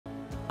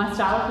My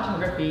style of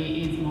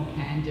photography is more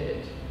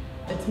candid.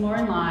 It's more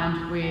in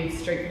line with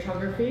street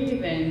photography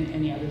than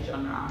any other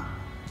genre.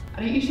 I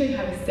don't usually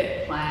have a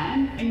set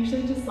plan. I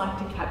usually just like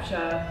to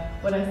capture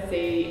what I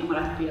see and what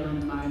I feel in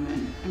the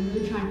moment and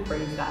really try and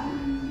freeze that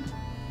moment.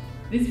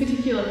 This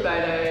particular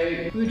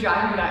photo, we were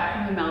driving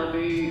back from the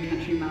Malibu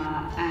Country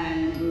Mart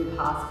and we were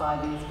passed by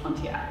this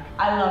Pontiac.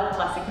 I love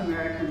classic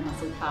American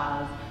muscle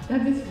cars. They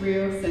have this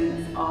real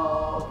sense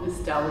of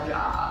nostalgia,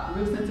 a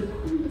real sense of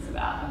coolness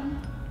about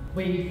them.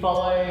 We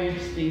followed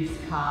this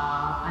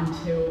car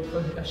until, for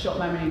a short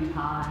moment in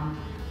time,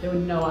 there were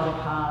no other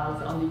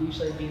cars on the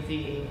usually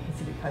busy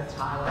Pacific Coast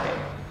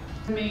Highway.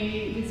 For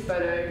me, this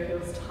photo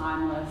feels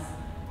timeless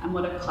and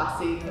what a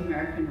classic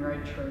American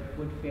road trip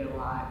would feel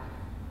like.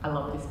 I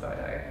love this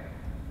photo.